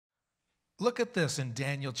look at this in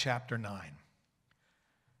Daniel chapter 9.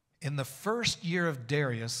 In the first year of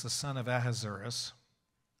Darius, the son of Ahasuerus,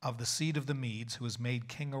 of the seed of the Medes, who was made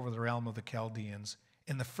king over the realm of the Chaldeans,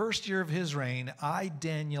 in the first year of his reign, I,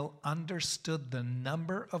 Daniel, understood the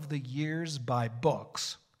number of the years by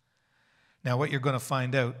books. Now, what you're going to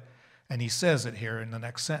find out, and he says it here in the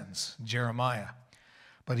next sentence, Jeremiah.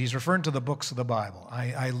 But he's referring to the books of the Bible.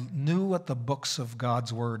 I knew what the books of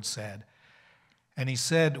God's word said. And he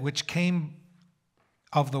said, which came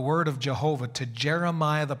of the word of Jehovah to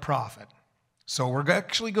Jeremiah the prophet. So we're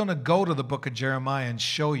actually going to go to the book of Jeremiah and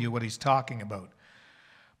show you what he's talking about.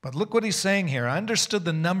 But look what he's saying here. I understood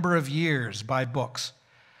the number of years by books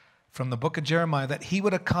from the book of Jeremiah, that he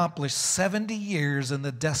would accomplish 70 years in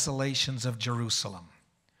the desolations of Jerusalem.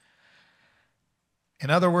 In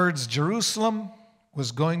other words, Jerusalem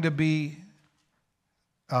was going to be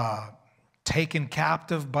taken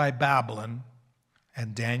captive by Babylon,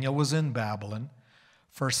 and Daniel was in Babylon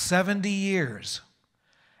for 70 years.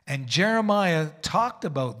 And Jeremiah talked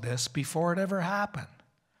about this before it ever happened.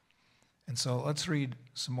 And so let's read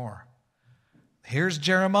some more. Here's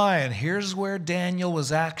Jeremiah, and here's where Daniel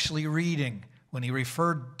was actually reading when he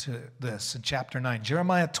referred to this in chapter 9.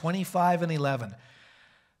 Jeremiah 25 and 11.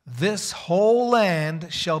 This whole land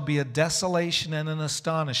shall be a desolation and an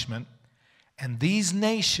astonishment, and these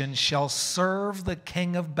nations shall serve the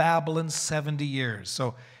king of Babylon 70 years.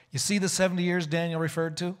 So you see the 70 years Daniel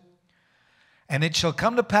referred to? And it shall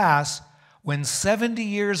come to pass, when 70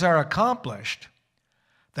 years are accomplished,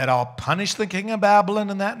 that I'll punish the king of Babylon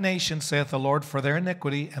and that nation, saith the Lord, for their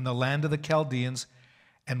iniquity and the land of the Chaldeans,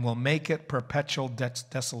 and will make it perpetual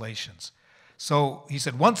desolations. So he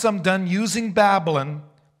said, once I'm done using Babylon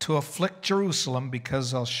to afflict Jerusalem,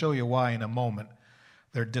 because I'll show you why in a moment,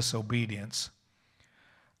 their disobedience.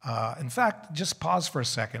 In fact, just pause for a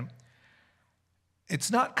second. It's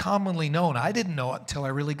not commonly known. I didn't know it until I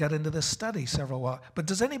really got into this study several while. But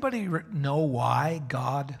does anybody know why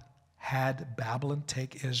God had Babylon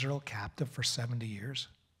take Israel captive for 70 years?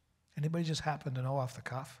 Anybody just happen to know off the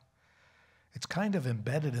cuff? It's kind of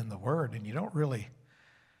embedded in the word, and you don't really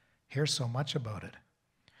hear so much about it.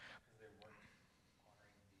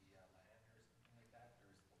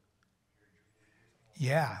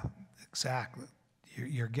 Yeah, exactly.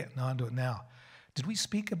 You're getting onto it now. Did we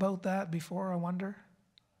speak about that before, I wonder?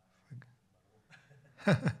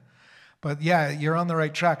 But yeah, you're on the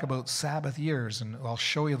right track about Sabbath years, and I'll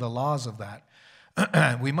show you the laws of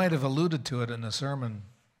that. We might have alluded to it in a sermon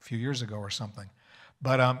a few years ago or something.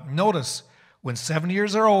 But notice, when 7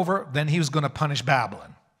 years are over, then he was going to punish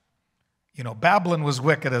Babylon. You know, Babylon was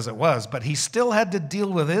wicked as it was, but he still had to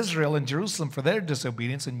deal with Israel and Jerusalem for their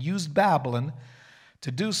disobedience and used Babylon to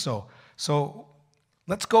do so. So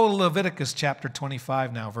let's go to Leviticus chapter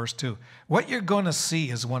 25 now, verse 2. What you're going to see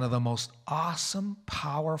is one of the most awesome,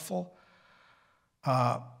 powerful,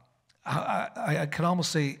 I could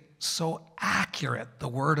almost say so accurate, the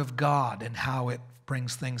Word of God and how it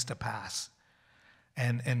brings things to pass.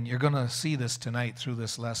 And you're going to see this tonight through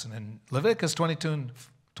this lesson. In Leviticus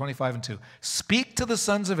 25 and 2. Speak to the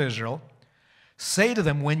sons of Israel, say to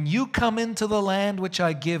them, when you come into the land which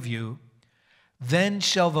I give you, then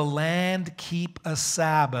shall the land keep a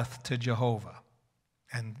Sabbath to Jehovah.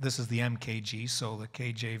 And this is the MKG, so the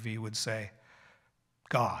KJV would say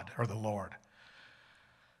God or the Lord.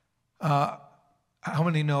 How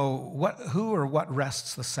many know who or what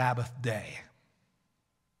rests the Sabbath day?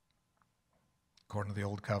 According to the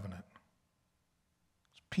Old Covenant.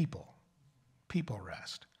 It's people. People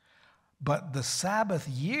rest. But the Sabbath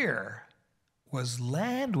year was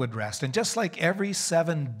land would rest. And just like every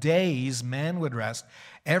 7 days man would rest,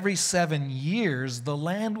 every 7 years the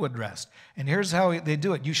land would rest. And here's how they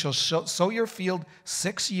do it. You shall sow your field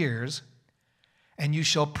 6 years, and you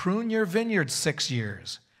shall prune your vineyard 6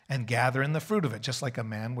 years, and gather in the fruit of it, just like a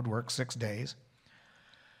man would work 6 days.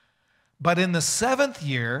 But in the 7th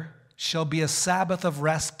year shall be a Sabbath of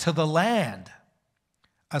rest to the land,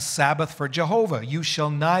 a Sabbath for Jehovah. You shall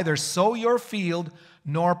neither sow your field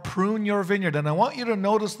nor prune your vineyard. And I want you to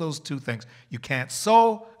notice those two things. You can't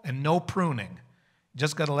sow and no pruning. You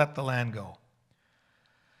just got to let the land go.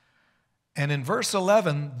 And in verse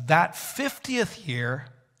 11, that 50th year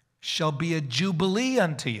shall be a jubilee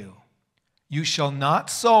unto you. You shall not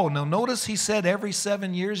sow. Now notice he said every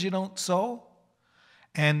 7 years you don't sow.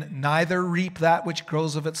 And neither reap that which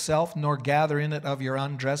grows of itself, nor gather in it of your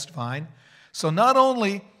undressed vine. So not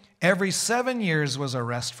only every 7 years was a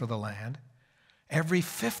rest for the land, every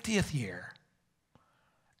 50th year.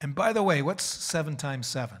 And by the way, what's 7 times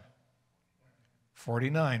 7?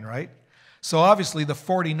 49, right? So obviously the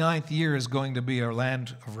 49th year is going to be a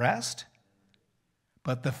land of rest.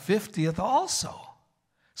 but the 50th also.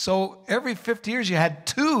 So every 50 years, you had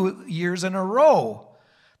 2 years in a row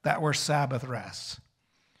that were Sabbath rests.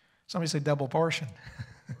 Somebody say double portion.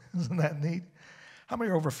 Isn't that neat? How many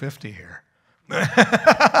are over 50 here?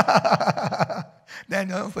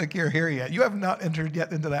 Daniel, I don't think you're here yet. You have not entered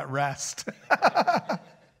yet into that rest.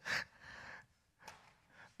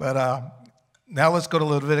 But now let's go to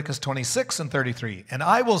Leviticus 26 and 33. And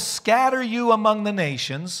I will scatter you among the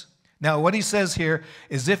nations. Now what he says here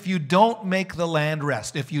is if you don't make the land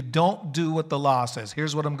rest, if you don't do what the law says,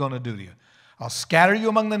 here's what I'm going to do to you. I'll scatter you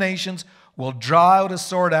among the nations, will draw out a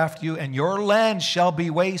sword after you, and your land shall be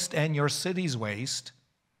waste and your cities waste.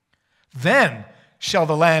 Then shall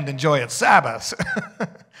the land enjoy its Sabbaths.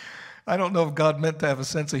 I don't know if God meant to have a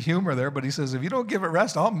sense of humor there, but he says, if you don't give it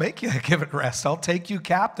rest, I'll make you give it rest. I'll take you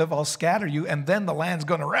captive, I'll scatter you, and then the land's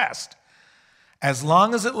going to rest. As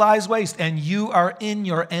long as it lies waste and you are in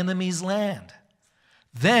your enemy's land,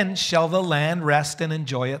 then shall the land rest and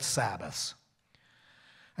enjoy its Sabbaths.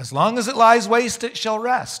 As long as it lies waste, it shall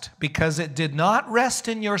rest, because it did not rest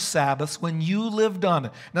in your Sabbaths when you lived on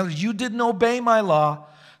it. In other words, you didn't obey my law,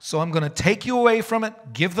 so I'm going to take you away from it,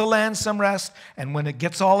 give the land some rest, and when it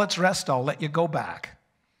gets all its rest, I'll let you go back.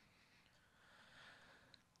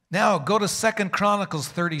 Now, go to 2 Chronicles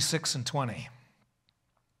 36 and 20.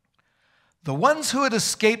 The ones who had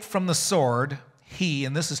escaped from the sword, he,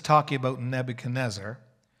 and this is talking about Nebuchadnezzar,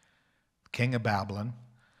 king of Babylon,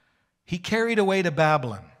 he carried away to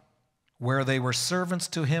Babylon, where they were servants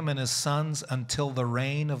to him and his sons until the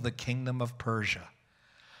reign of the kingdom of Persia.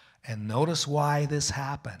 And notice why this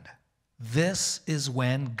happened. This is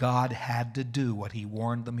when God had to do what he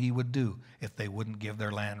warned them he would do if they wouldn't give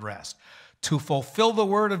their land rest. To fulfill the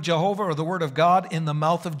word of Jehovah, or the word of God, in the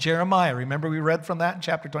mouth of Jeremiah. Remember we read from that in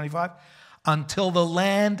chapter 25? Until the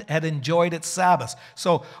land had enjoyed its Sabbaths.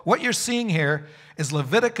 So what you're seeing here is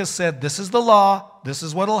Leviticus said, this is the law, this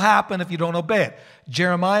is what will happen if you don't obey it.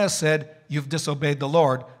 Jeremiah said, you've disobeyed the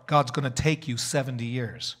Lord, God's going to take you 70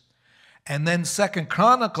 years. And then 2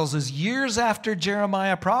 Chronicles is years after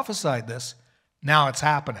Jeremiah prophesied this. Now it's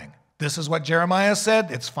happening. This is what Jeremiah said.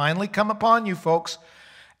 It's finally come upon you, folks.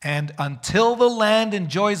 And until the land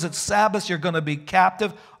enjoys its Sabbaths, you're going to be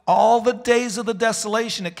captive. All the days of the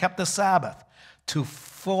desolation, it kept the Sabbath to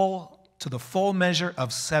the full measure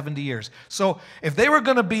of 70 years. So if they were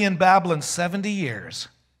going to be in Babylon 70 years,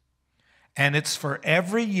 and it's for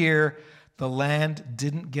every year the land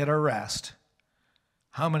didn't get a rest,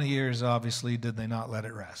 how many years, obviously, did they not let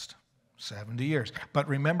it rest? 70 years. But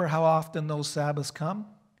remember how often those Sabbaths come?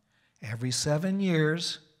 Every 7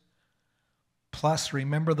 years. Plus,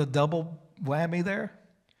 remember the double whammy there?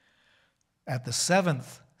 At the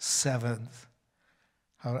seventh Sabbath,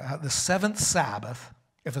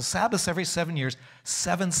 if a Sabbath's every 7 years,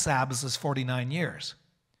 7 Sabbaths is 49 years.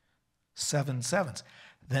 7 sevens.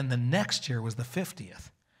 Then the next year was the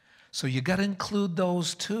 50th. So you got to include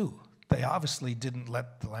those too. They obviously didn't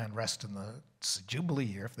let the land rest in the Jubilee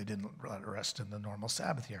year if they didn't let it rest in the normal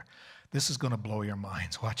Sabbath year. This is going to blow your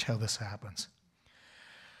minds. Watch how this happens.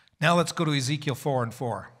 Now let's go to Ezekiel 4 and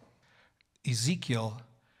 4. Ezekiel,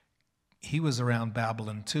 he was around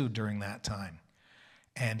Babylon too during that time.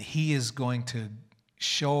 And he is going to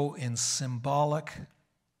show in symbolic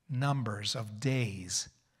numbers of days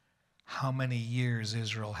how many years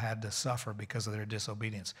Israel had to suffer because of their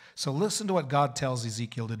disobedience. So listen to what God tells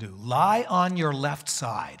Ezekiel to do. Lie on your left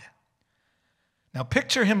side. Now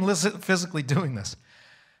picture him physically doing this.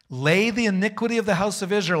 Lay the iniquity of the house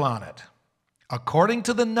of Israel on it. According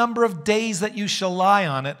to the number of days that you shall lie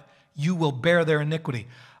on it, you will bear their iniquity.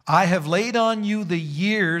 I have laid on you the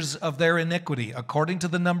years of their iniquity, according to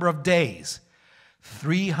the number of days.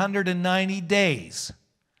 390 days.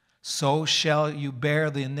 So shall you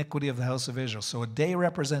bear the iniquity of the house of Israel. So a day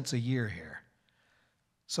represents a year here.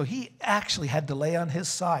 So he actually had to lay on his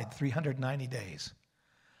side 390 days.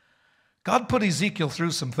 God put Ezekiel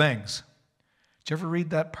through some things. Did you ever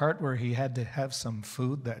read that part where he had to have some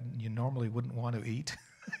food that you normally wouldn't want to eat?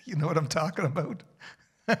 You know what I'm talking about?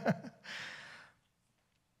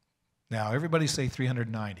 Now, everybody say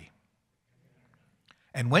 390.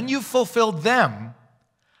 And when you've fulfilled them,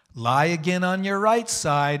 lie again on your right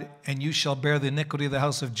side, and you shall bear the iniquity of the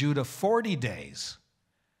house of Judah 40 days.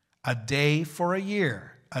 A day for a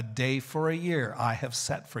year. A day for a year I have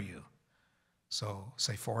set for you. So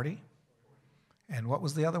say 40. And what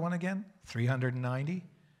was the other one again? 390.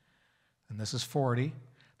 And this is 40.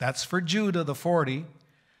 That's for Judah, the 40.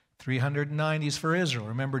 390 is for Israel.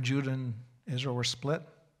 Remember, Judah and Israel were split?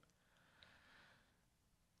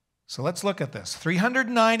 So let's look at this.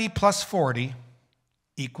 390 plus 40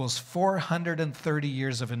 equals 430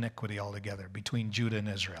 years of iniquity altogether between Judah and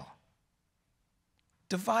Israel.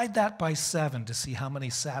 Divide that by 7 to see how many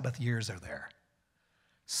Sabbath years are there.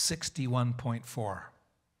 61.4.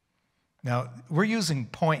 Now, we're using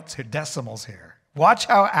points or decimals here. Watch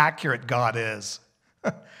how accurate God is.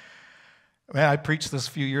 Man, I preached this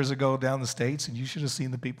a few years ago down the States, and you should have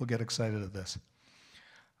seen the people get excited at this.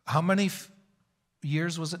 How many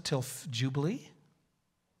years was it till Jubilee?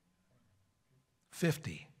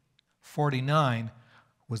 50. 49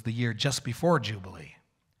 was the year just before Jubilee.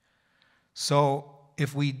 So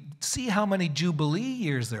if we see how many Jubilee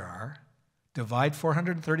years there are, divide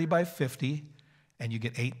 430 by 50, and you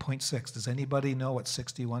get 8.6. Does anybody know what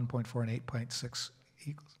 61.4 and 8.6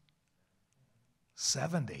 equals?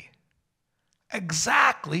 70.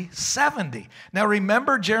 Exactly 70. Now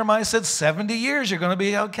remember, Jeremiah said 70 years you're going to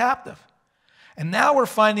be held captive. And now we're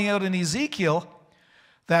finding out in Ezekiel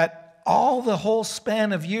that all the whole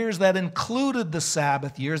span of years that included the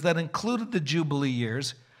Sabbath years, that included the Jubilee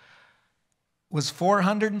years, was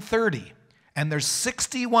 430. And there's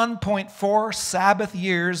 61.4 Sabbath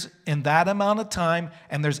years in that amount of time,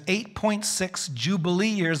 and there's 8.6 Jubilee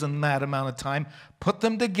years in that amount of time. Put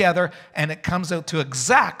them together, and it comes out to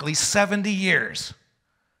exactly 70 years.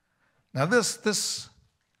 Now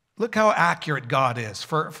look how accurate God is.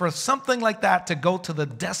 For something like that to go to the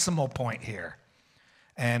decimal point here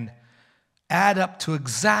and add up to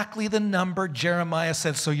exactly the number Jeremiah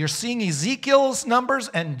said. So you're seeing Ezekiel's numbers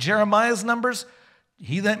and Jeremiah's numbers.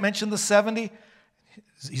 He then mentioned the 70.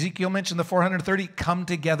 Ezekiel mentioned the 430. Come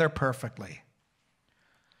together perfectly.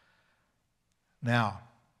 Now,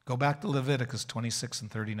 go back to Leviticus 26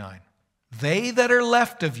 and 39. They that are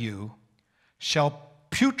left of you shall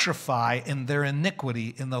putrefy in their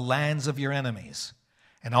iniquity in the lands of your enemies.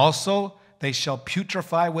 And also they shall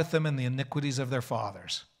putrefy with them in the iniquities of their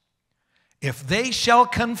fathers. If they shall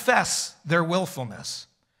confess their willfulness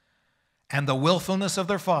and the willfulness of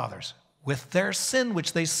their fathers, with their sin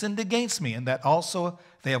which they sinned against me, and that also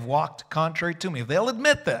they have walked contrary to me. If they'll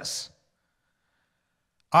admit this,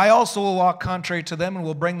 I also will walk contrary to them and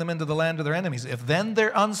will bring them into the land of their enemies. If then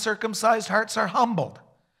their uncircumcised hearts are humbled,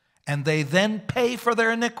 and they then pay for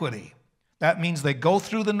their iniquity, that means they go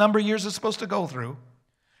through the number of years they're supposed to go through,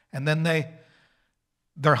 and then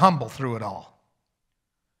they're humble through it all.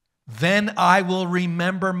 Then I will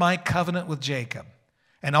remember my covenant with Jacob,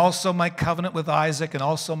 and also my covenant with Isaac, and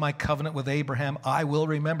also my covenant with Abraham. I will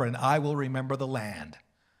remember, and I will remember the land.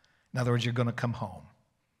 In other words, you're going to come home.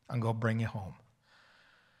 I'm going to bring you home.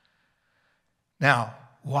 Now,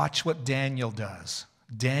 watch what Daniel does.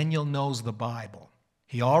 Daniel knows the Bible.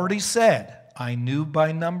 He already said, I knew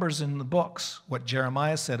by numbers in the books what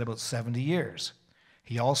Jeremiah said about 70 years.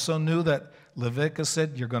 He also knew that Leviticus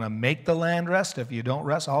said, you're going to make the land rest. If you don't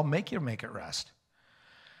rest, I'll make it rest.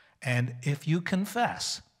 And if you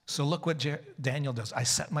confess, so look what Daniel does. I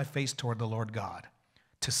set my face toward the Lord God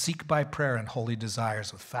to seek by prayer and holy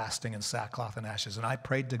desires with fasting and sackcloth and ashes. And I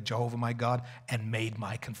prayed to Jehovah my God and made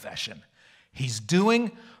my confession. He's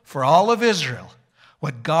doing for all of Israel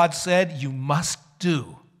what God said you must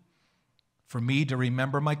do for me to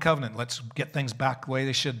remember my covenant. Let's get things back the way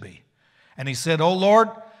they should be. And he said, oh Lord,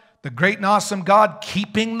 the great and awesome God,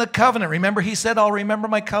 keeping the covenant. Remember he said, I'll remember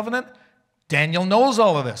my covenant? Daniel knows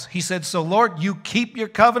all of this. He said, so Lord, you keep your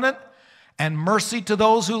covenant and mercy to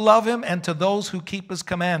those who love him and to those who keep his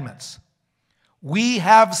commandments. We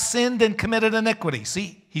have sinned and committed iniquity.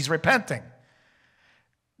 See, he's repenting.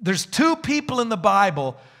 There's two people in the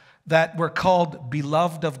Bible that were called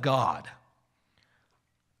beloved of God.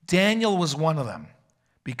 Daniel was one of them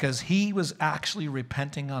because he was actually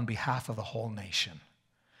repenting on behalf of the whole nation.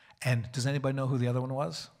 And does anybody know who the other one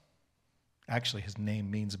was? Actually, his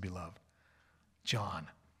name means beloved. John.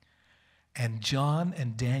 And John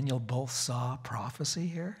and Daniel both saw prophecy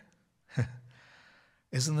here.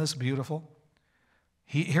 Isn't this beautiful?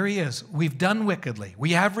 Here he is. We've done wickedly.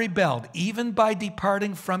 We have rebelled, even by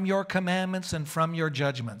departing from your commandments and from your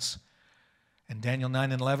judgments. And Daniel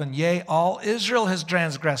 9 and 11, yea, all Israel has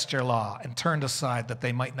transgressed your law and turned aside that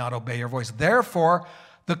they might not obey your voice. Therefore,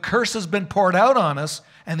 the curse has been poured out on us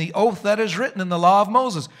and the oath that is written in the law of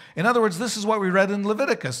Moses. In other words, this is what we read in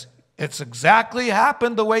Leviticus. It's exactly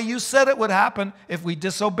happened the way you said it would happen if we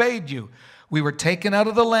disobeyed you. We were taken out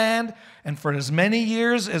of the land, and for as many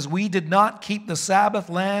years as we did not keep the Sabbath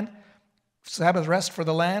rest for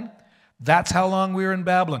the land, that's how long we were in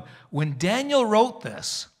Babylon. When Daniel wrote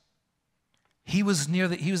this, he was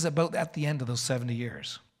about at the end of those 70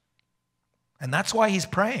 years. And that's why he's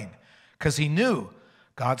praying, because he knew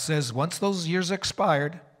God says once those years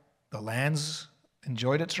expired, the land's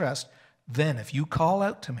enjoyed its rest, then if you call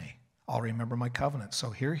out to me, I'll remember my covenant.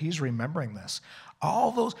 So here he's remembering this.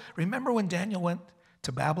 All those, remember when Daniel went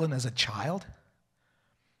to Babylon as a child?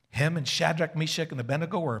 Him and Shadrach, Meshach, and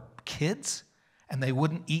Abednego were kids, and they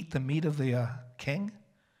wouldn't eat the meat of the king.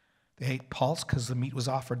 They ate pulse because the meat was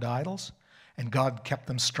offered to idols. And God kept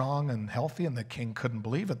them strong and healthy, and the king couldn't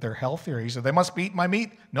believe it. They're healthier. He said, they must be eating my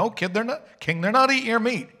meat. No, kid, they're not. King, they're not eating your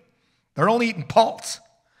meat. They're only eating pulse.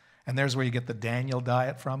 And there's where you get the Daniel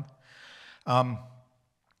diet from.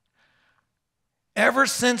 Ever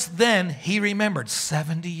since then, he remembered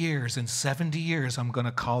 70 years. In 70 years, I'm going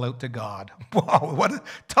to call out to God. Wow,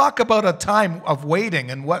 talk about a time of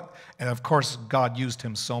waiting. And of course, God used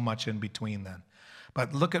him so much in between then.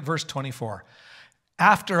 But look at verse 24.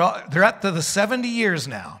 They're at the 70 years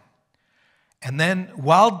now. And then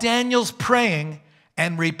while Daniel's praying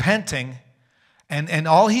and repenting, and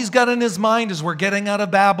all he's got in his mind is we're getting out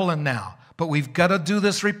of Babylon now. But we've got to do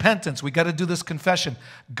this repentance. We've got to do this confession.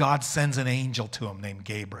 God sends an angel to him named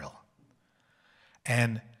Gabriel.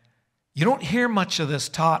 And you don't hear much of this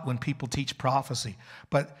taught when people teach prophecy.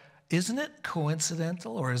 But isn't it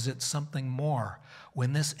coincidental, or is it something more?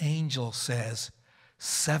 When this angel says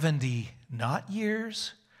 70 not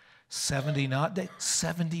years, 70 not days,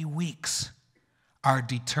 70 weeks are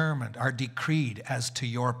determined, are decreed as to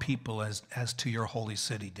your people, as to your holy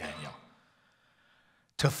city, Daniel.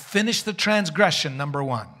 To finish the transgression, number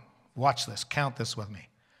 1. Watch this, count this with me.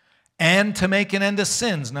 And to make an end to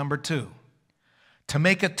sins, number 2. To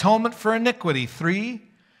make atonement for iniquity, 3.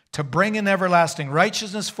 To bring in everlasting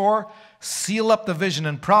righteousness, 4. Seal up the vision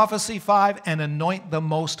and prophecy, 5. And anoint the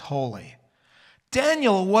most holy.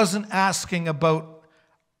 Daniel wasn't asking about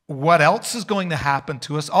what else is going to happen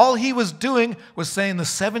to us. All he was doing was saying the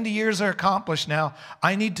 70 years are accomplished now.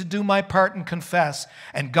 I need to do my part and confess.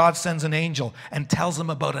 And God sends an angel and tells him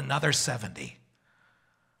about another 70.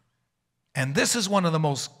 And this is one of the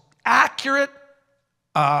most accurate,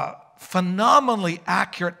 phenomenally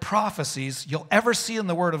accurate prophecies you'll ever see in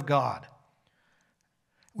the Word of God.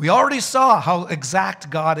 We already saw how exact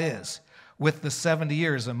God is with the 70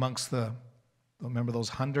 years amongst remember those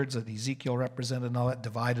hundreds that Ezekiel represented and all that,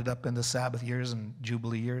 divided up into Sabbath years and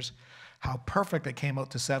Jubilee years? How perfect it came out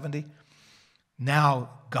to 70. Now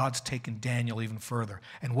God's taken Daniel even further.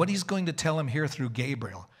 And what he's going to tell him here through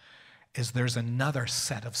Gabriel is there's another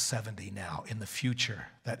set of 70 now in the future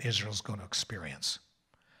that Israel's going to experience.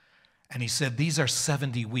 And he said these are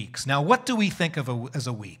 70 weeks. Now what do we think of as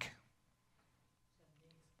a week?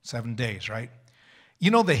 7 days, right? You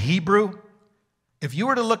know the Hebrew? If you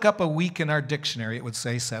were to look up a week in our dictionary, it would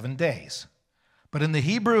say 7 days. But in the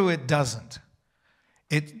Hebrew, it doesn't.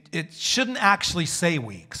 It shouldn't actually say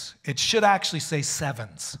weeks. It should actually say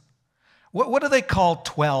sevens. What do they call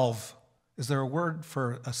 12? Is there a word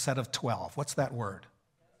for a set of 12? What's that word?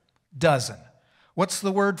 Dozen. What's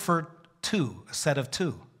the word for 2, a set of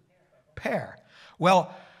 2? Pair.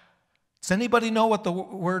 Well, does anybody know what the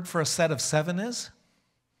word for a set of 7 is?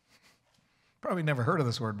 Probably never heard of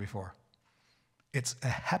this word before. It's a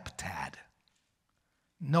heptad.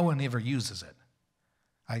 No one ever uses it.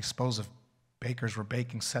 I suppose if bakers were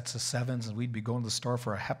baking sets of 7s and we'd be going to the store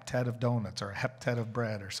for a heptad of donuts or a heptad of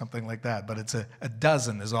bread or something like that. But it's a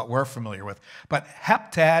dozen is what we're familiar with. But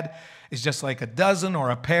heptad is just like a dozen or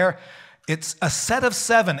a pair. It's a set of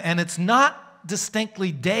 7, and it's not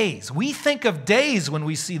distinctly days. We think of days when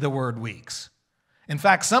we see the word weeks. In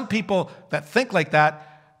fact, some people that think like that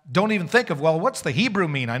don't even think of, well, what's the Hebrew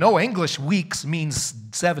mean? I know English weeks means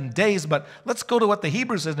 7 days, but let's go to what the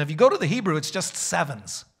Hebrew says. And if you go to the Hebrew, it's just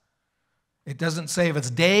sevens. It doesn't say if it's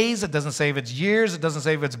days. It doesn't say if it's years. It doesn't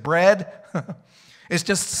say if it's bread. It's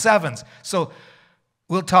just sevens. So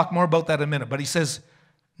we'll talk more about that in a minute. But he says,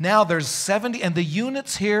 now there's 70, and the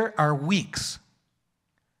units here are weeks.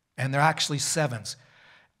 And they're actually sevens.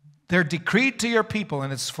 They're decreed to your people,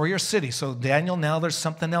 and it's for your city. So Daniel, now there's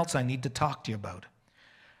something else I need to talk to you about.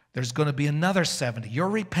 There's going to be another 70. You're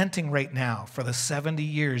repenting right now for the 70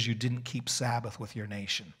 years you didn't keep Sabbath with your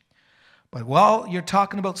nation. But while you're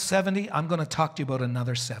talking about 70, I'm going to talk to you about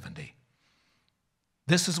another 70.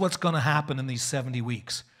 This is what's going to happen in these 70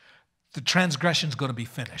 weeks. The transgression's going to be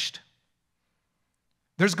finished.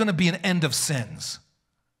 There's going to be an end of sins.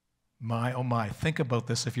 My, oh my, think about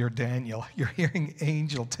this if you're Daniel. You're hearing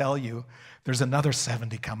angel tell you there's another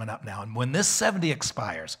 70 coming up now. And when this 70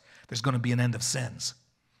 expires, there's going to be an end of sins.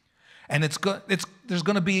 And there's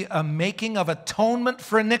going to be a making of atonement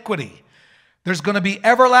for iniquity. There's going to be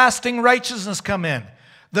everlasting righteousness come in.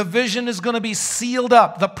 The vision is going to be sealed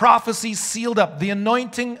up. The prophecy sealed up. The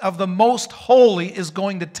anointing of the most holy is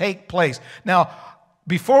going to take place. Now,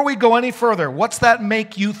 before we go any further, what's that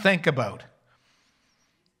make you think about?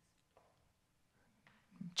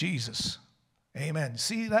 Jesus. Amen.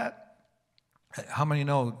 See that? How many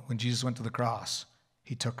know when Jesus went to the cross,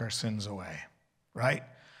 he took our sins away, right?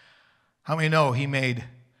 How many know he made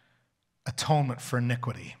atonement for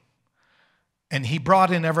iniquity? And he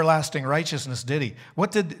brought in everlasting righteousness, did he? What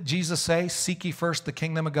did Jesus say? Seek ye first the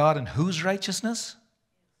kingdom of God, and whose righteousness?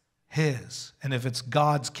 His. And if it's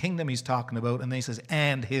God's kingdom he's talking about, and then he says,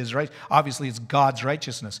 and his right, obviously it's God's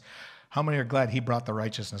righteousness. How many are glad he brought the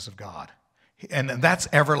righteousness of God? And that's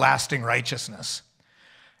everlasting righteousness.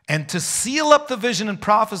 And to seal up the vision and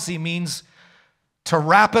prophecy means to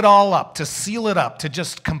wrap it all up, to seal it up, to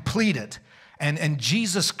just complete it. And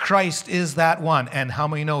Jesus Christ is that one. And how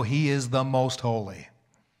many know he is the most holy?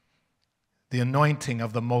 The anointing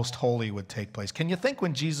of the most holy would take place. Can you think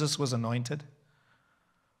when Jesus was anointed?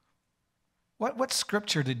 What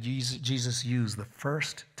scripture did Jesus use the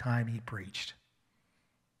first time he preached?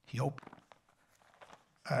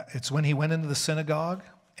 It's when he went into the synagogue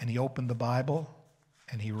and he opened the Bible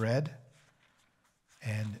and he read.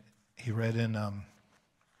 And he read in, let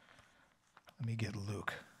me get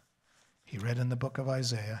Luke. He read in the book of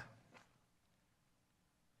Isaiah.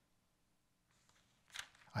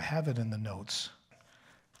 I have it in the notes.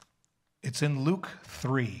 It's in Luke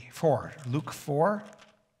 4. Luke 4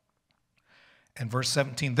 and verse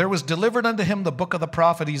 17. There was delivered unto him the book of the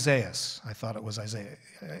prophet Isaiah. I thought it was Isaiah.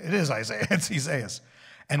 It is Isaiah. It's Isaiah.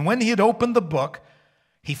 And when he had opened the book,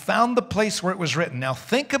 he found the place where it was written. Now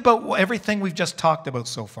think about everything we've just talked about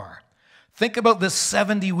so far. Think about this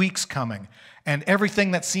 70 weeks coming, and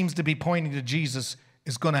everything that seems to be pointing to Jesus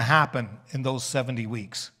is going to happen in those 70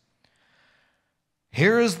 weeks.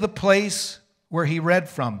 Here is the place where he read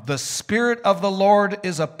from. The Spirit of the Lord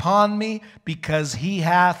is upon me because he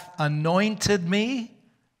hath anointed me.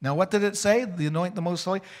 Now what did it say? The anoint the most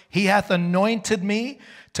holy. He hath anointed me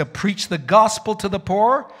to preach the gospel to the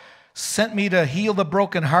poor, sent me to heal the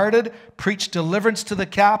brokenhearted, preach deliverance to the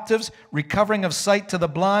captives, recovering of sight to the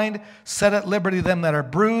blind, set at liberty them that are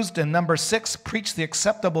bruised, and number 6, preach the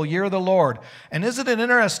acceptable year of the Lord. And isn't it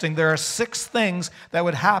interesting? There are 6 things that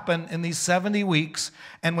would happen in these 70 weeks,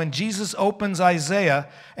 and when Jesus opens Isaiah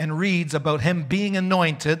and reads about him being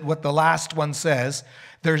anointed, what the last one says,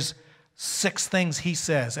 there's 6 things he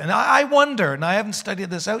says. And I wonder, and I haven't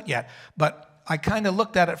studied this out yet, but I kind of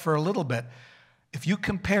looked at it for a little bit. If you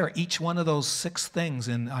compare each one of those 6 things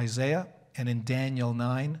in Isaiah and in Daniel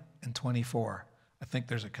 9 and 24, I think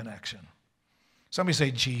there's a connection. Somebody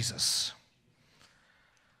say Jesus.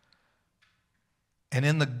 And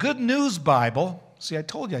in the Good News Bible, see, I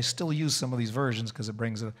told you I still use some of these versions because it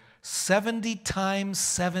brings it 70 times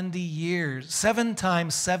 70 years. 7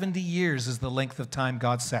 times 70 years is the length of time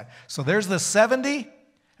God set. So there's the 70.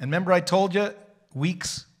 And remember I told you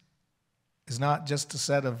weeks is not just a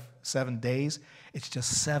set of 7 days. It's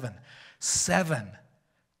just 7. 7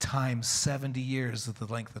 times 70 years is the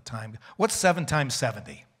length of time. What's 7 times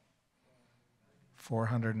 70?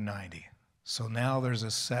 490. So now there's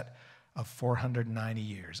a set of 490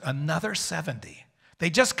 years. Another 70. They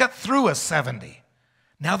just got through a 70.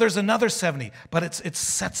 Now there's another 70, but it's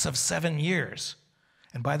sets of 7 years.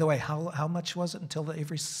 And by the way, how much was it until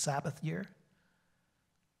every Sabbath year?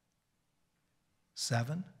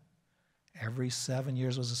 7. Every 7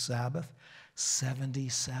 years was a Sabbath.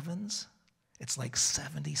 77s? It's like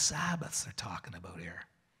 70 Sabbaths they're talking about here.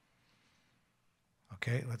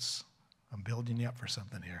 Okay, I'm building you up for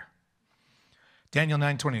something here. Daniel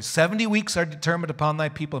 9:20. 70 weeks are determined upon thy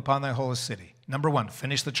people, upon thy holy city. Number 1,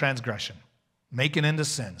 finish the transgression. Make an end to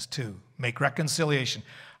sins. 2, make reconciliation.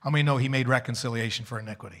 How many know he made reconciliation for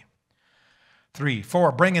iniquity? 3,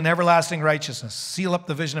 4, bring in everlasting righteousness. Seal up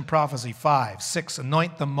the vision and prophecy. 5, 6,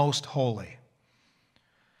 anoint the most holy.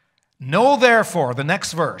 Know therefore, the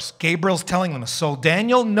next verse, Gabriel's telling them, so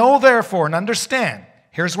Daniel, know therefore and understand.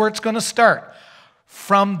 Here's where it's going to start.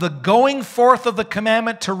 From the going forth of the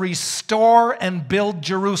commandment to restore and build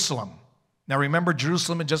Jerusalem. Now remember,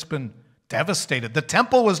 Jerusalem had just been devastated. The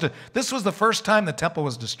temple was, this was the first time the temple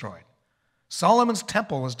was destroyed. Solomon's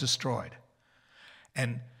temple was destroyed.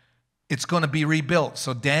 And it's going to be rebuilt.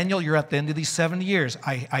 So Daniel, you're at the end of these 70 years.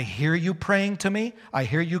 I hear you praying to me. I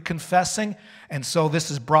hear you confessing. And so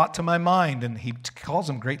this is brought to my mind. And he calls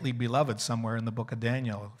him greatly beloved somewhere in the book of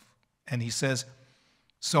Daniel. And he says,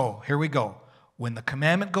 so here we go. When the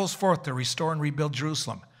commandment goes forth to restore and rebuild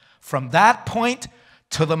Jerusalem, from that point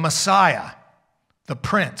to the Messiah, the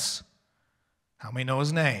Prince, how many know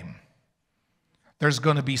his name? There's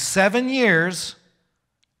going to be 7 years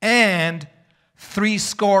and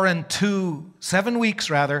 7 weeks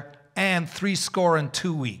rather, and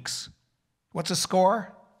 62 weeks. What's a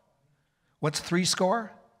score? What's 60?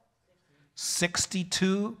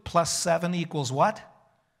 62 plus 7 equals what?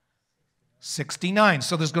 69.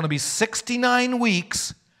 So there's going to be 69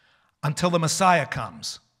 weeks until the Messiah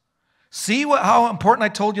comes. See how important I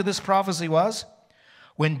told you this prophecy was?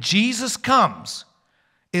 When Jesus comes,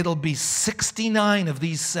 it'll be 69 of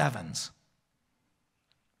these sevens.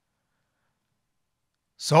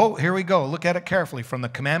 So here we go. Look at it carefully. From the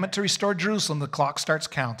commandment to restore Jerusalem, the clock starts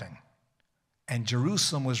counting. And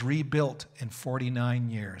Jerusalem was rebuilt in 49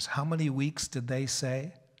 years. How many weeks did they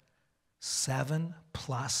say? 7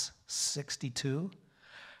 plus 62.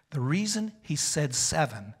 The reason he said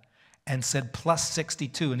 7 and said plus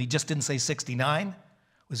 62, and he just didn't say 69,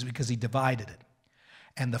 was because he divided it.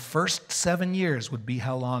 And the first 7 years would be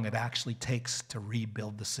how long it actually takes to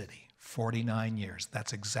rebuild the city. 49 years.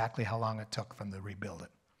 That's exactly how long it took them to rebuild it.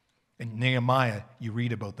 In Nehemiah, you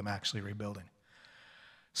read about them actually rebuilding.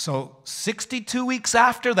 So 62 weeks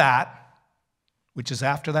after that, which is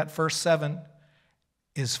after that first 7,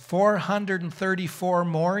 is 434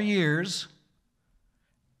 more years.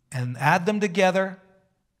 And add them together,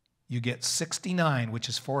 you get 69, which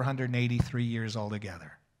is 483 years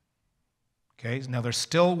altogether. Okay, now there's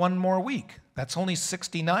still one more week. That's only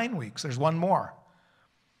 69 weeks. There's one more.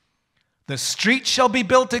 The street shall be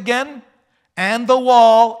built again, and the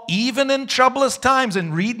wall, even in troublous times.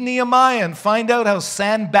 And read Nehemiah and find out how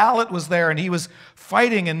Sanballat was there, and he was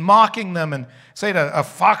fighting and mocking them, and saying a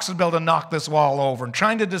fox would be able to knock this wall over, and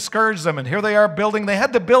trying to discourage them. And here they are building. They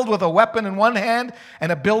had to build with a weapon in one hand and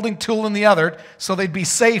a building tool in the other, so they'd be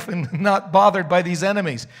safe and not bothered by these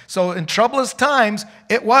enemies. So in troublous times,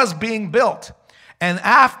 it was being built. And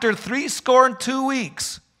after 62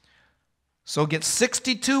 weeks, so get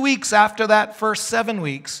 62 weeks after that first 7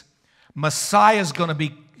 weeks, Messiah is going to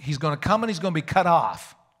be, he's going to come and he's going to be cut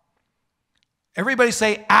off. Everybody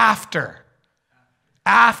say after.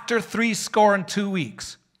 After 62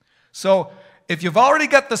 weeks. So if you've already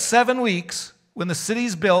got the 7 weeks when the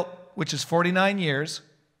city's built, which is 49 years,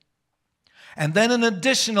 and then an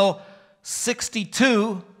additional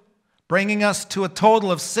 62, bringing us to a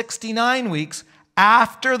total of 69 weeks,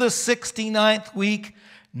 after the 69th week,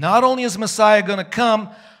 not only is Messiah going to come,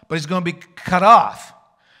 but he's going to be cut off.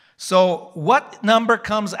 So what number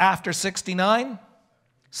comes after 69?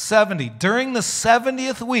 70. During the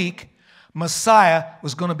 70th week, Messiah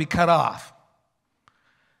was going to be cut off.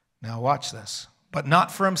 Now watch this. But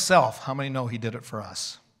not for himself. How many know he did it for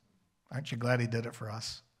us? Aren't you glad he did it for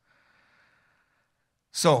us?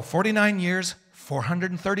 So 49 years,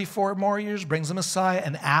 434 more years brings the Messiah.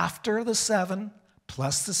 And after the 7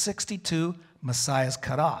 plus the 62, Messiah is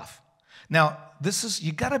cut off. Now, this is,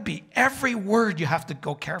 you got to be, every word you have to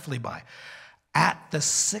go carefully by. At the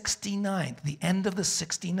 69th, the end of the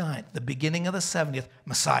 69th, the beginning of the 70th,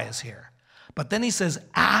 Messiah is here. But then he says,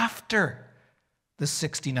 after the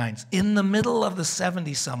 69th, in the middle of the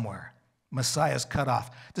 70 somewhere, Messiah is cut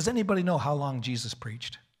off. Does anybody know how long Jesus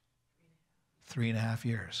preached? 3.5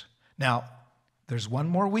 years. Now, there's one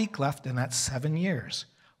more week left, and that's 7 years.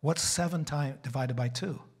 What's 7 divided by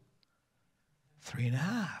 2?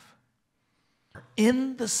 3.5.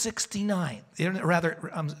 In the 69th, in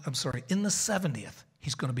the 70th,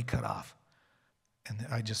 he's going to be cut off. And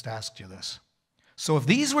I just asked you this. So if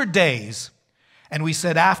these were days, and we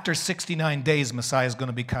said after 69 days, Messiah is going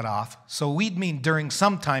to be cut off, so we'd mean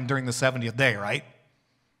sometime during the 70th day, right?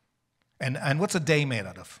 And what's a day made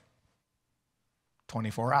out of?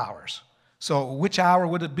 24 hours. So which hour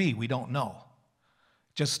would it be? We don't know.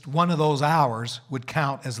 Just one of those hours would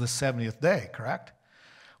count as the 70th day, correct?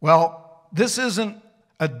 Well, this isn't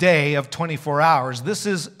a day of 24 hours. This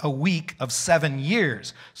is a week of 7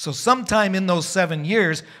 years. So sometime in those 7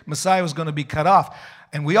 years, Messiah was going to be cut off.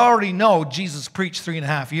 And we already know Jesus preached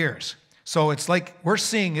 3.5 years. So it's like we're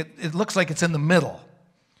seeing it. It looks like it's in the middle.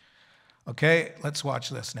 Okay, let's watch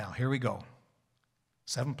this now. Here we go.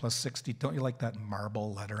 7 plus 60. Don't you like that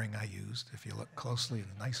marble lettering I used? If you look closely,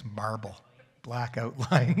 the nice marble black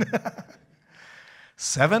outline.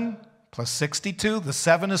 7 plus 62. The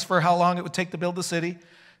 7 is for how long it would take to build the city.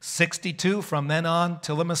 62 from then on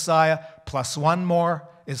till the Messiah, plus 1 more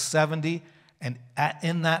is 70. And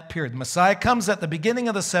in that period, the Messiah comes at the beginning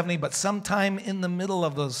of the 70, but sometime in the middle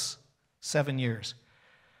of those 7 years.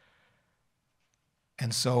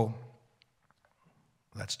 And so,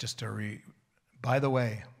 that's just by the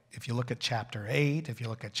way, if you look at chapter 8, if you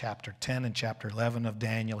look at chapter 10 and chapter 11 of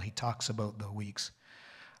Daniel, he talks about the weeks.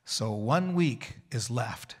 So 1 week is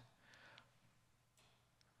left.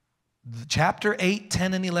 Chapter 8,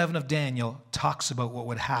 10, and 11 of Daniel talks about what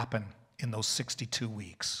would happen in those 62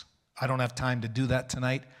 weeks. I don't have time to do that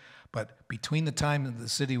tonight, but between the time that the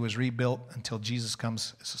city was rebuilt until Jesus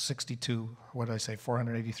comes, 62, what did I say,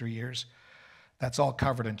 483 years, That's all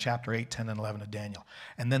covered in chapter 8, 10, and 11 of Daniel.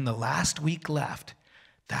 And then the last week left,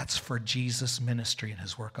 that's for Jesus' ministry and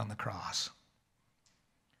his work on the cross.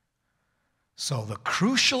 So the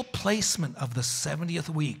crucial placement of the 70th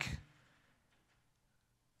week,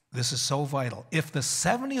 this is so vital. If the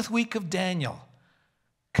 70th week of Daniel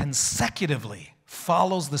consecutively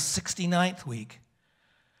follows the 69th week,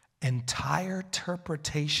 entire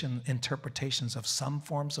interpretations of some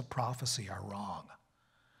forms of prophecy are wrong.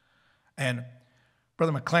 And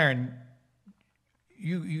Brother McLaren,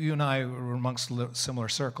 you and I were amongst similar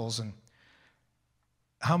circles, and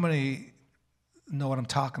how many know what I'm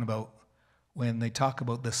talking about when they talk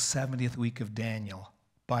about the 70th week of Daniel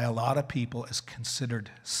by a lot of people is considered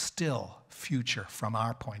still future from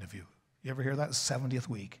our point of view? You ever hear that? 70th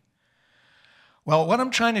week. Well, what I'm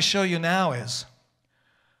trying to show you now is,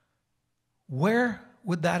 where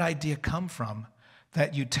would that idea come from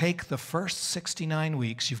that you take the first 69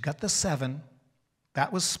 weeks, you've got the 7,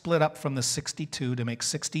 that was split up from the 62 to make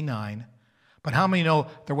 69, but how many know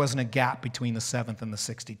there wasn't a gap between the 7th and the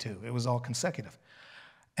 62? It was all consecutive.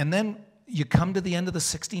 And then you come to the end of the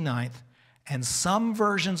 69th, and some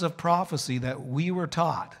versions of prophecy that we were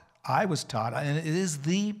taught, I was taught, and it is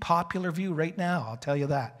the popular view right now, I'll tell you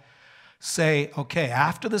that, say, okay,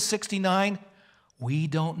 after the 69, we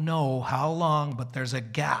don't know how long, but there's a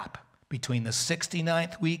gap between the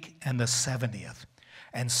 69th week and the 70th.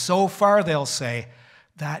 And so far, they'll say,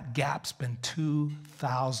 that gap's been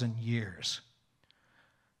 2,000 years.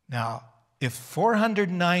 Now, if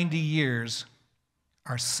 490 years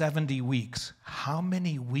are 70 weeks, how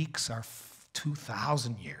many weeks are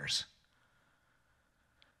 2,000 years?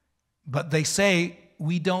 But they say,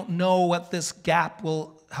 we don't know what this gap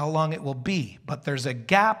how long it will be, but there's a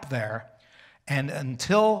gap there. And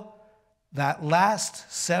until that last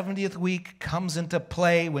 70th week comes into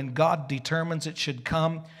play, when God determines it should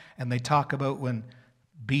come, and they talk about when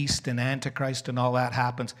beast and antichrist and all that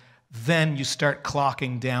happens, then you start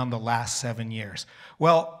clocking down the last 7 years.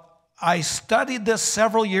 Well, I studied this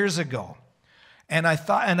several years ago, and I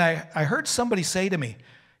heard somebody say to me,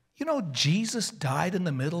 you know, Jesus died in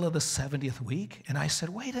the middle of the 70th week? And I said,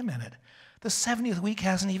 wait a minute, the 70th week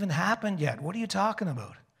hasn't even happened yet. What are you talking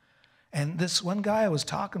about? And this one guy I was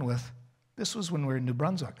talking with, this was when we were in New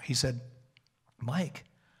Brunswick, he said, Mike,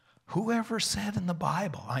 whoever said in the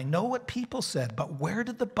Bible, I know what people said, but where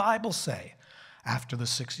did the Bible say after the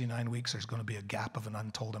 69 weeks there's going to be a gap of an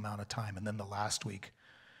untold amount of time, and then the last week?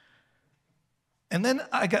 And then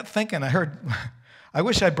I got thinking, I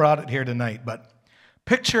wish I brought it here tonight, but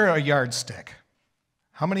picture a yardstick.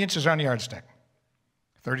 How many inches are on a yardstick?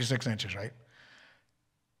 36 inches, right?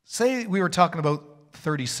 Say we were talking about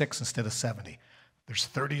 36 instead of 70. There's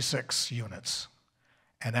 36 units.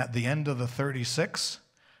 And at the end of the 36,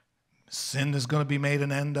 sin is going to be made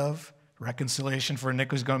an end of. Reconciliation for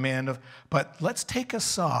iniquity is going to be an end of. But let's take a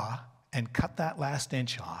saw and cut that last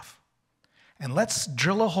inch off. And let's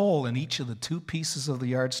drill a hole in each of the 2 pieces of the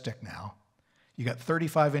yardstick now. You got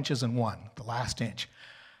 35 inches in one, the last inch.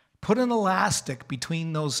 Put an elastic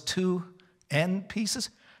between those 2 end pieces.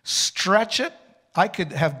 Stretch it. I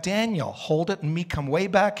could have Daniel hold it and me come way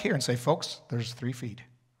back here and say, folks, there's 3 feet.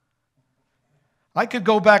 I could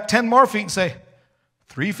go back 10 more feet and say,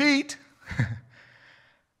 3 feet.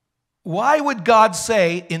 Why would God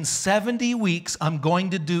say, in 70 weeks, I'm going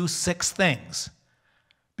to do 6 things?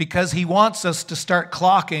 Because he wants us to start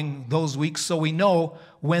clocking those weeks so we know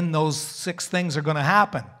when those 6 things are going to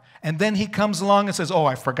happen. And then he comes along and says, oh,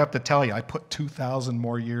 I forgot to tell you, I put 2,000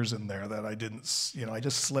 more years in there that I didn't, I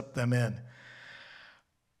just slipped them in.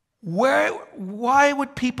 Why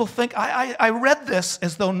would people think? I read this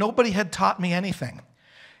as though nobody had taught me anything.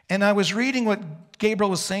 And I was reading what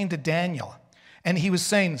Gabriel was saying to Daniel. And he was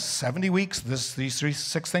saying, 70 weeks, these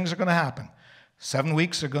 6 things are going to happen. 7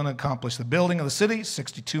 weeks are going to accomplish the building of the city.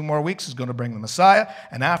 62 more weeks is going to bring the Messiah.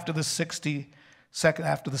 And after the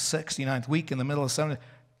 69th week, in the middle of 70,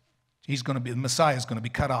 the Messiah is going to be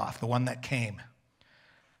cut off, the one that came.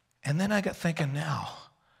 And then I got thinking, now,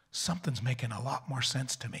 something's making a lot more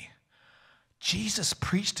sense to me. Jesus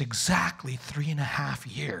preached exactly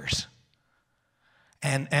 3.5 years.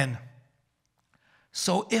 And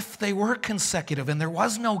so if they were consecutive and there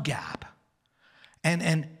was no gap,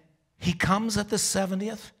 and he comes at the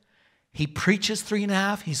 70th, he preaches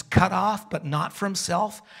 3.5, he's cut off, but not for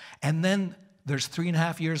himself, and then there's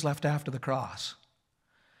 3.5 years left after the cross.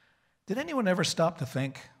 Did anyone ever stop to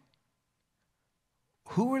think,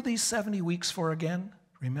 who are these 70 weeks for again?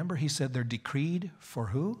 Remember, he said they're decreed for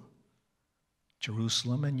who?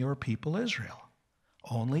 Jerusalem and your people Israel.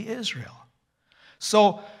 Only Israel.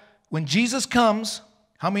 So when Jesus comes,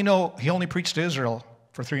 how many know he only preached to Israel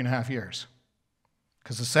for 3.5 years?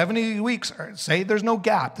 Because the 70 weeks, say there's no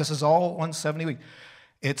gap. This is all 170 weeks.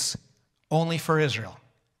 It's only for Israel.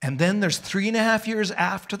 And then there's 3.5 years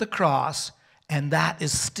after the cross, and that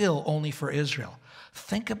is still only for Israel.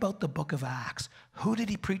 Think about the book of Acts. Who did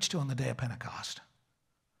he preach to on the day of Pentecost?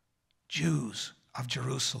 Jews of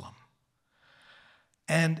Jerusalem.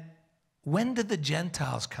 And when did the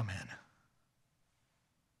Gentiles come in?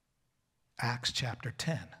 Acts chapter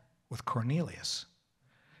 10 with Cornelius.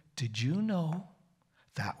 Did you know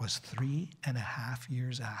that was 3.5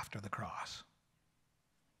 years after the cross?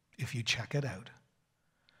 If you check it out.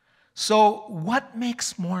 So what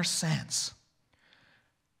makes more sense?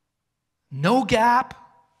 No gap.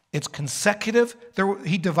 It's consecutive.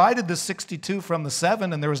 He divided the 62 from the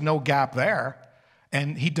 7, and there was no gap there.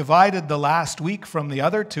 And he divided the last week from the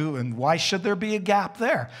other 2, and why should there be a gap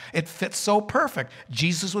there? It fits so perfect.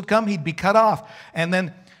 Jesus would come, he'd be cut off. And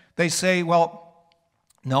then they say, well,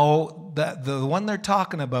 no, the one they're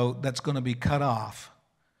talking about that's going to be cut off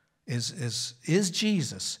is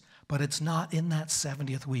Jesus, but it's not in that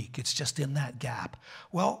 70th week. It's just in that gap.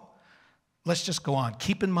 Well, let's just go on.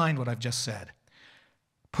 Keep in mind what I've just said.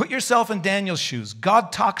 Put yourself in Daniel's shoes.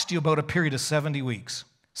 God talks to you about a period of 70 weeks.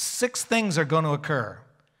 6 things are going to occur.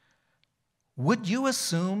 Would you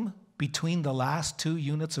assume between the last 2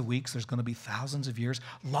 units of weeks there's going to be thousands of years,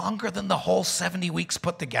 longer than the whole 70 weeks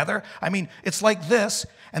put together? I mean, it's like this,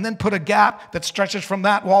 and then put a gap that stretches from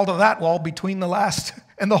that wall to that wall between the last,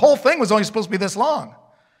 and the whole thing was only supposed to be this long.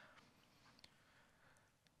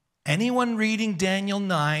 Anyone reading Daniel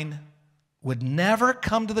 9 would never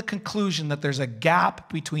come to the conclusion that there's a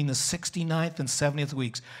gap between the 69th and 70th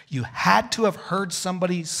weeks. You had to have heard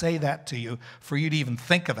somebody say that to you for you to even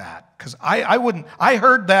think of that. Because I wouldn't. I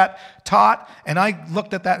heard that taught, and I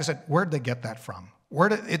looked at that and said, where'd they get that from?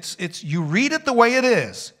 You read it the way it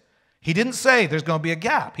is. He didn't say there's going to be a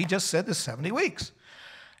gap. He just said there's 70 weeks.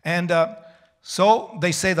 And so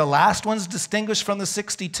they say the last one's distinguished from the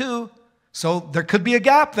 62. So there could be a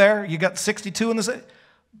gap there. You got 62 in the...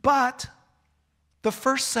 But the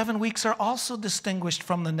first 7 weeks are also distinguished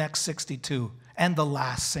from the next 62 and the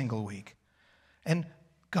last single week. And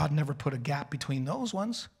God never put a gap between those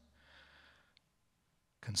ones.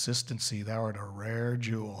 Consistency, thou art a rare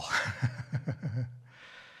jewel.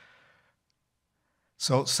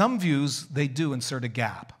 So some views, they do insert a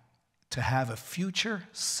gap to have a future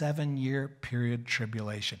 7-year period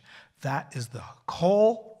tribulation. That is the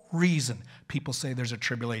whole reason people say there's a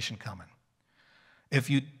tribulation coming.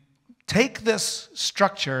 If you take this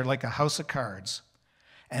structure like a house of cards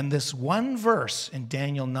and this one verse in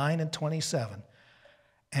Daniel 9 and 27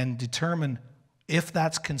 and determine if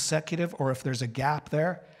that's consecutive or if there's a gap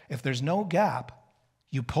there. If there's no gap,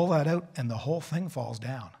 you pull that out and the whole thing falls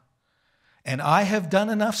down. And I have done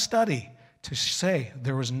enough study to say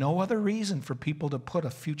there was no other reason for people to put a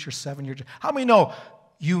future 7-year. How many know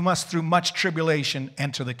you must through much tribulation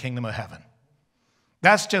enter the kingdom of heaven?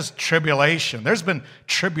 That's just tribulation. There's been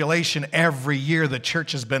tribulation every year the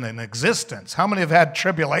church has been in existence. How many have had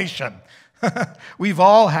tribulation? We've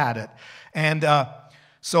all had it. And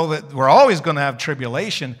so that we're always going to have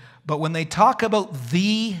tribulation. But when they talk about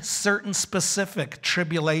the certain specific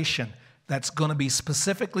tribulation that's going to be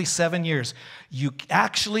specifically 7 years, you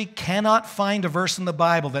actually cannot find a verse in the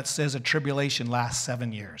Bible that says a tribulation lasts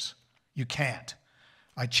 7 years. You can't.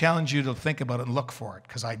 I challenge you to think about it and look for it,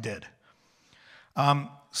 because I did.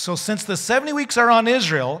 So since the 70 weeks are on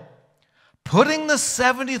Israel, putting the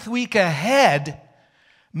 70th week ahead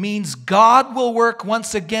means God will work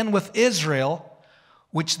once again with Israel,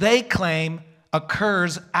 which they claim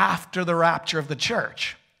occurs after the rapture of the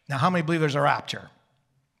church. Now, how many believe there's a rapture?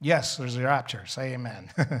 Yes, there's a rapture. Say amen.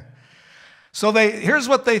 So here's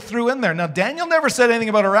what they threw in there. Now, Daniel never said anything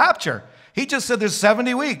about a rapture. He just said there's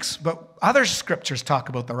 70 weeks. But other scriptures talk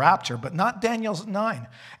about the rapture, but not Daniel's 9.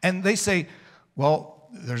 And they say, well,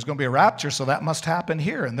 there's going to be a rapture, so that must happen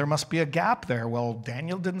here, and there must be a gap there. Well,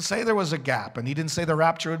 Daniel didn't say there was a gap, and he didn't say the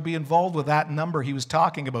rapture would be involved with that number he was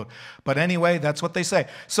talking about. But anyway, that's what they say.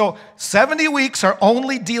 So 70 weeks are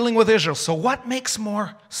only dealing with Israel. So what makes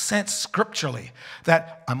more sense scripturally?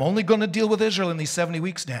 That I'm only going to deal with Israel in these 70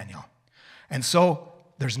 weeks, Daniel. And so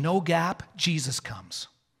there's no gap. Jesus comes.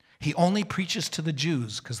 He only preaches to the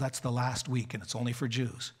Jews because that's the last week, and it's only for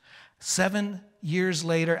Jews. 7 years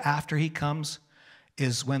later, after he comes,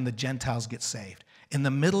 is when the Gentiles get saved. In the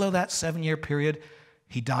middle of that 7-year period,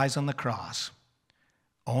 he dies on the cross.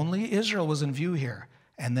 Only Israel was in view here.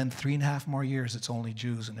 And then 3.5 more years, it's only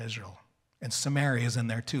Jews in Israel. And Samaria is in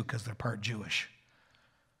there too because they're part Jewish.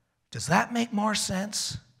 Does that make more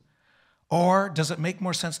sense? Or does it make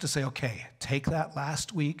more sense to say, okay, take that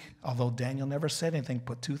last week, although Daniel never said anything,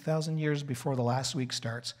 put 2,000 years before the last week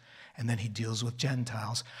starts, and then he deals with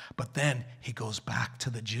Gentiles, but then he goes back to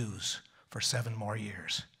the Jews for 7 more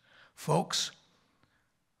years. Folks,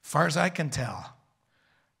 as far as I can tell,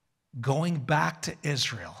 going back to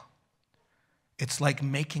Israel, it's like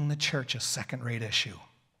making the church a second-rate issue.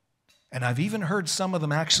 And I've even heard some of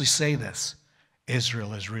them actually say this: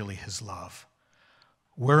 Israel is really his love.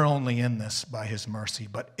 We're only in this by his mercy,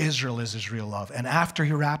 but Israel is his real love. And after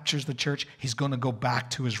he raptures the church, he's going to go back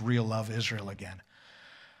to his real love, Israel, again.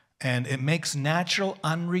 And it makes natural,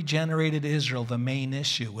 unregenerated Israel the main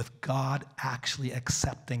issue, with God actually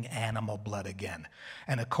accepting animal blood again.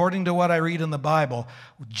 And according to what I read in the Bible,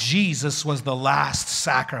 Jesus was the last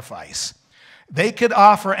sacrifice. They could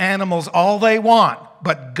offer animals all they want,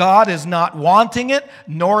 but God is not wanting it,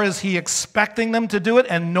 nor is he expecting them to do it,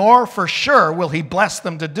 and nor for sure will he bless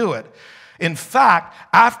them to do it. In fact,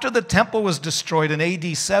 after the temple was destroyed in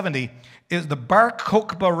AD 70, the Bar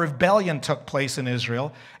Kokhba rebellion took place in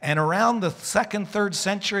Israel, and around the 2nd, 3rd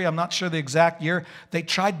century, I'm not sure the exact year, they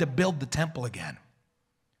tried to build the temple again,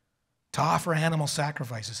 to offer animal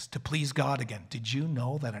sacrifices, to please God again. Did you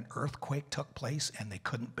know that an earthquake took place and they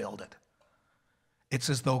couldn't build it? It's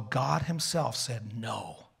as though God himself said,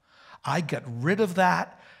 no, I got rid of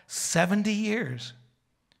that 70 years,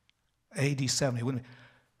 AD 70,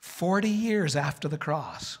 40 years after the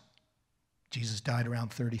cross. Jesus died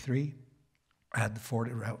around 33, had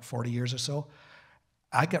 40 years or so.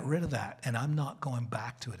 I got rid of that, and I'm not going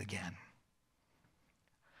back to it again.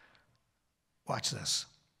 Watch this.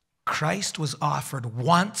 Christ was offered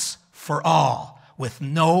once for all, with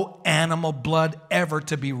no animal blood ever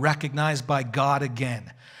to be recognized by God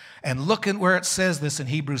again. And look at where it says this in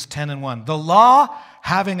Hebrews 10:1. The law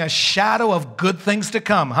having a shadow of good things to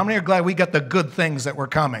come. How many are glad we got the good things that were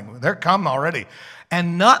coming? They're come already.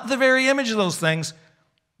 And not the very image of those things.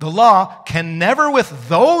 The law can never, with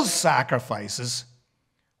those sacrifices,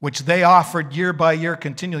 which they offered year by year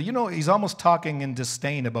continually. You know, he's almost talking in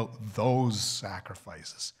disdain about those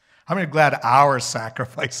sacrifices. How many are glad our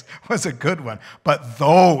sacrifice was a good one? But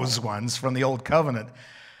those ones from the old covenant,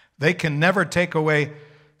 they can never take away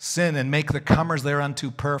sin and make the comers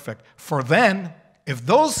thereunto perfect. For then, if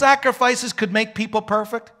those sacrifices could make people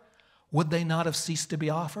perfect, would they not have ceased to be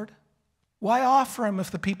offered? Why offer them if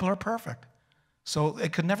the people are perfect? So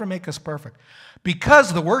it could never make us perfect.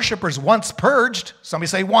 Because the worshipers once purged, somebody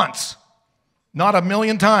say once, not a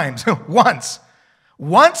million times, once.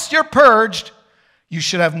 Once you're purged, you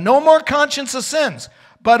should have no more conscience of sins.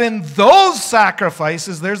 But in those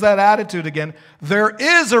sacrifices, there's that attitude again, there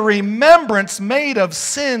is a remembrance made of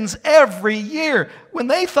sins every year. When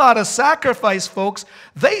they thought of sacrifice, folks,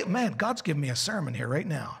 God's giving me a sermon here right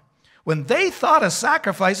now. When they thought of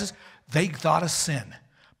sacrifices, they thought of sin.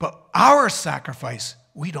 But our sacrifice,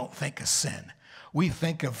 we don't think of sin. We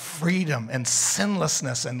think of freedom and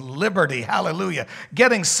sinlessness and liberty. Hallelujah.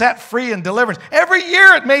 Getting set free and deliverance. Every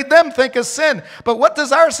year it made them think of sin. But what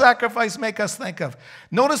does our sacrifice make us think of?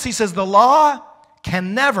 Notice he says the law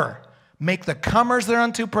can never make the comers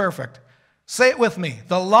thereunto perfect. Say it with me.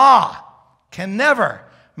 The law can never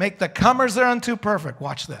make the comers thereunto perfect.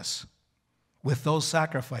 Watch this. With those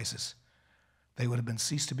sacrifices, they would have been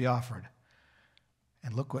ceased to be offered.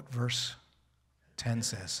 And look what verse 10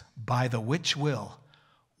 says, by the which will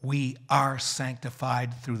we are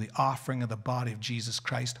sanctified through the offering of the body of Jesus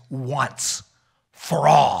Christ once for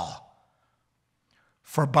all.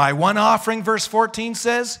 For by one offering, verse 14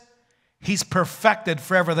 says, he's perfected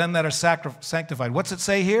forever them that are sanctified. What's it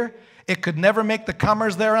say here? It could never make the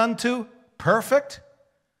comers thereunto perfect,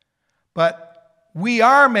 but we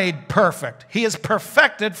are made perfect. He is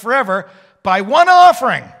perfected forever by one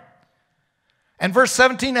offering. And verse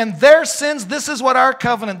 17, and their sins, this is what our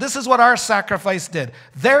covenant, this is what our sacrifice did.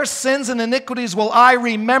 Their sins and iniquities will I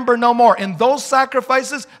remember no more. In those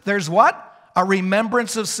sacrifices, there's what? A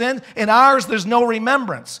remembrance of sin. In ours, there's no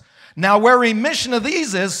remembrance. Now, where remission of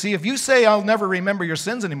these is, see, if you say, I'll never remember your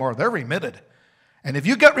sins anymore, they're remitted. And if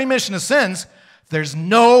you get remission of sins, there's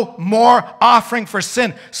no more offering for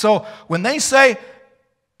sin. So when they say,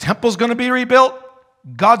 temple's going to be rebuilt,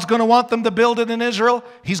 God's going to want them to build it in Israel.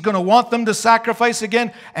 He's going to want them to sacrifice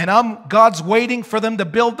again. And God's waiting for them to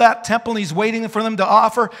build that temple. And he's waiting for them to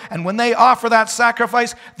offer. And when they offer that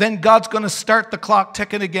sacrifice, then God's going to start the clock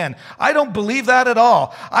ticking again. I don't believe that at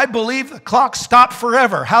all. I believe the clock stopped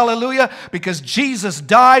forever. Hallelujah. Because Jesus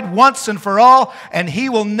died once and for all. And he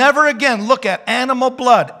will never again look at animal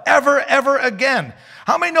blood. Ever again.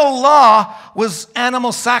 How many know law was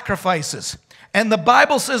animal sacrifices? And the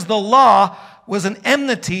Bible says the law was an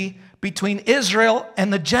enmity between Israel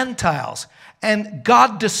and the Gentiles. And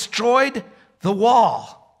God destroyed the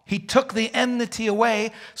wall. He took the enmity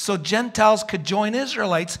away so Gentiles could join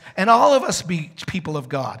Israelites and all of us be people of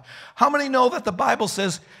God. How many know that the Bible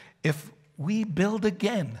says if we build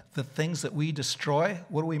again the things that we destroy,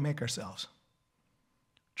 what do we make ourselves?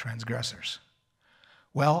 Transgressors.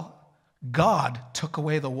 Well, God took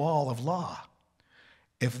away the wall of law.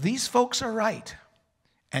 If these folks are right,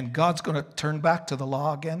 and God's going to turn back to the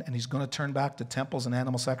law again, and he's going to turn back to temples and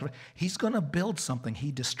animal sacrifice, he's going to build something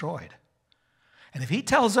he destroyed. And if he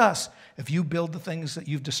tells us, if you build the things that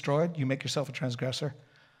you've destroyed, you make yourself a transgressor,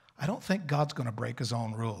 I don't think God's going to break his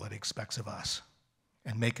own rule that he expects of us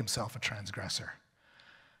and make himself a transgressor.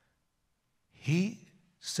 He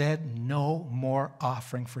said no more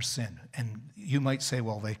offering for sin. And you might say,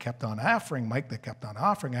 well, they kept on offering, Mike, they kept on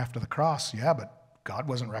offering after the cross. Yeah, but God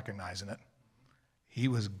wasn't recognizing it. He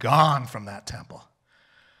was gone from that temple.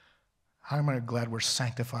 How am I glad we're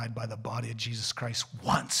sanctified by the body of Jesus Christ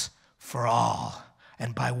once for all.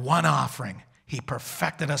 And by one offering, he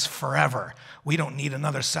perfected us forever. We don't need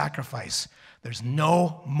another sacrifice. There's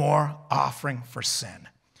no more offering for sin.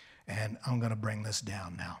 And I'm going to bring this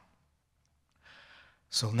down now.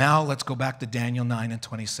 So now let's go back to Daniel 9 and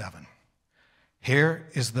 27. Here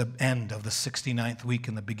is the end of the 69th week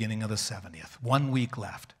and the beginning of the 70th. 1 week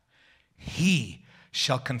left. He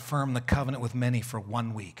shall confirm the covenant with many for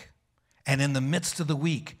 1 week. And in the midst of the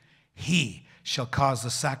week, he shall cause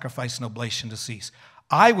the sacrifice and oblation to cease.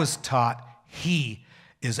 I was taught he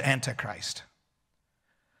is Antichrist.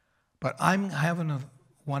 But I'm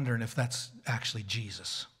wondering if that's actually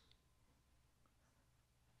Jesus.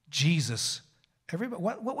 Jesus,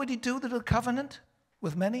 what would he do to the covenant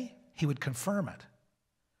with many? He would confirm it.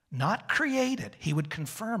 Not create it, he would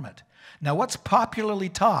confirm it. Now, what's popularly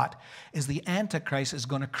taught is the Antichrist is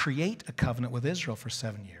going to create a covenant with Israel for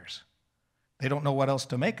 7 years. They don't know what else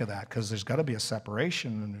to make of that because there's got to be a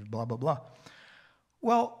separation and blah, blah, blah.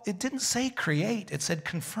 Well, it didn't say create, it said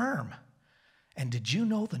confirm. And did you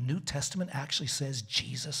know the New Testament actually says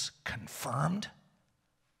Jesus confirmed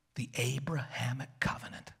the Abrahamic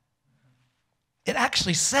covenant? It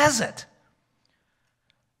actually says it.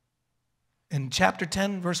 In chapter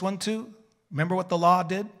 10, verse 1, 2, remember what the law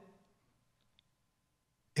did?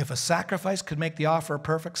 If a sacrifice could make the offer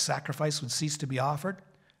perfect, sacrifice would cease to be offered.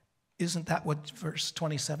 Isn't that what verse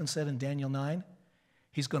 27 said in Daniel 9?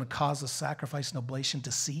 He's going to cause the sacrifice and oblation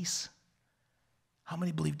to cease. How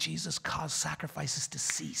many believe Jesus caused sacrifices to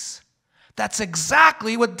cease? That's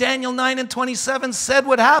exactly what Daniel 9 and 27 said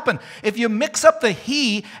would happen. If you mix up the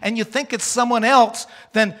he and you think it's someone else,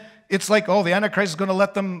 then it's like, oh, the Antichrist is going to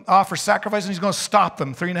let them offer sacrifice and he's going to stop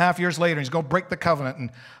them 3.5 years later. He's going to break the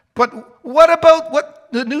covenant. But what about what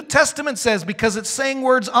the New Testament says? Because it's saying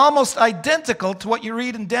words almost identical to what you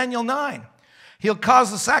read in Daniel 9. He'll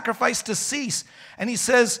cause the sacrifice to cease. And he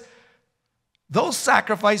says those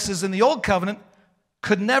sacrifices in the old covenant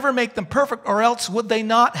could never make them perfect, or else would they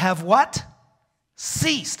not have what?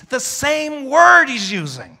 Ceased. The same word he's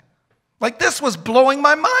using. Like, this was blowing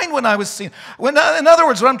my mind when I was seeing. In other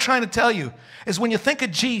words, what I'm trying to tell you is when you think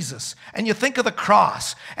of Jesus and you think of the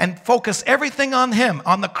cross and focus everything on him,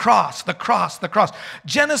 on the cross, the cross, the cross.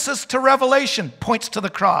 Genesis to Revelation points to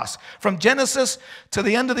the cross. From Genesis to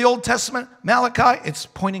the end of the Old Testament, Malachi, it's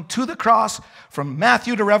pointing to the cross. From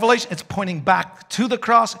Matthew to Revelation, it's pointing back to the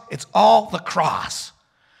cross. It's all the cross.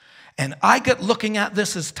 And I get looking at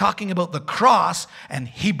this as talking about the cross, and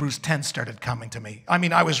Hebrews 10 started coming to me. I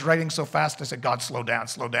mean, I was writing so fast, I said, God, slow down.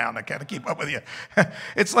 I can't keep up with you.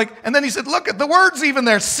 It's like, and then he said, look at the words even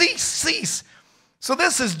there, cease, cease. So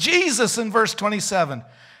this is Jesus in verse 27.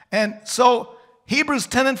 And so Hebrews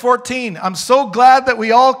 10 and 14, I'm so glad that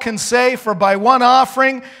we all can say, for by one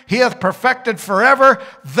offering he hath perfected forever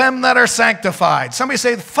them that are sanctified. Somebody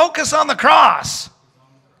say, focus on the cross.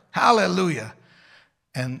 Hallelujah.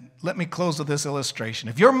 And let me close with this illustration.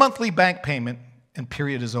 If your monthly bank payment and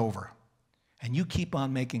period is over, and you keep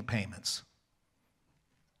on making payments,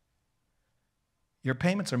 your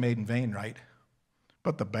payments are made in vain, right?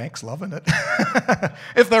 But the bank's loving it.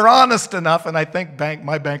 If they're honest enough, and I think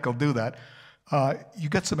my bank will do that, you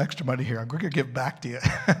get some extra money here. I'm going to give back to you.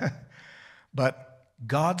 But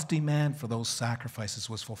God's demand for those sacrifices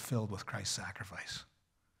was fulfilled with Christ's sacrifice.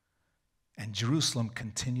 And Jerusalem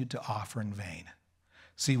continued to offer in vain.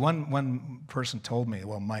 See, one person told me,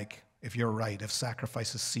 well, Mike, if you're right, if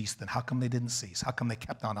sacrifices ceased, then how come they didn't cease? How come they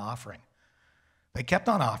kept on offering? They kept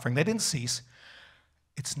on offering. They didn't cease.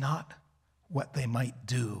 It's not what they might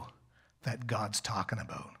do that God's talking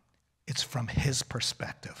about. It's from his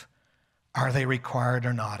perspective. Are they required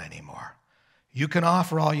or not anymore? You can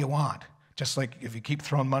offer all you want. Just like if you keep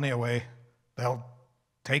throwing money away, they'll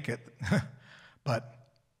take it. But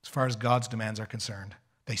as far as God's demands are concerned,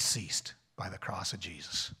 they ceased by the cross of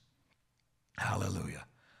Jesus. Hallelujah.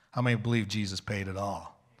 How many believe Jesus paid it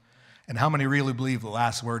all? And how many really believe the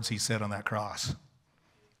last words he said on that cross?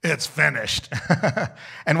 It's finished.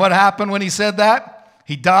 And what happened when he said that?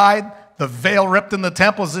 He died. The veil ripped in the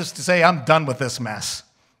temple as if to say, I'm done with this mess.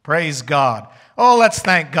 Praise God. Oh, let's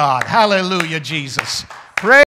thank God. Hallelujah, Jesus. Praise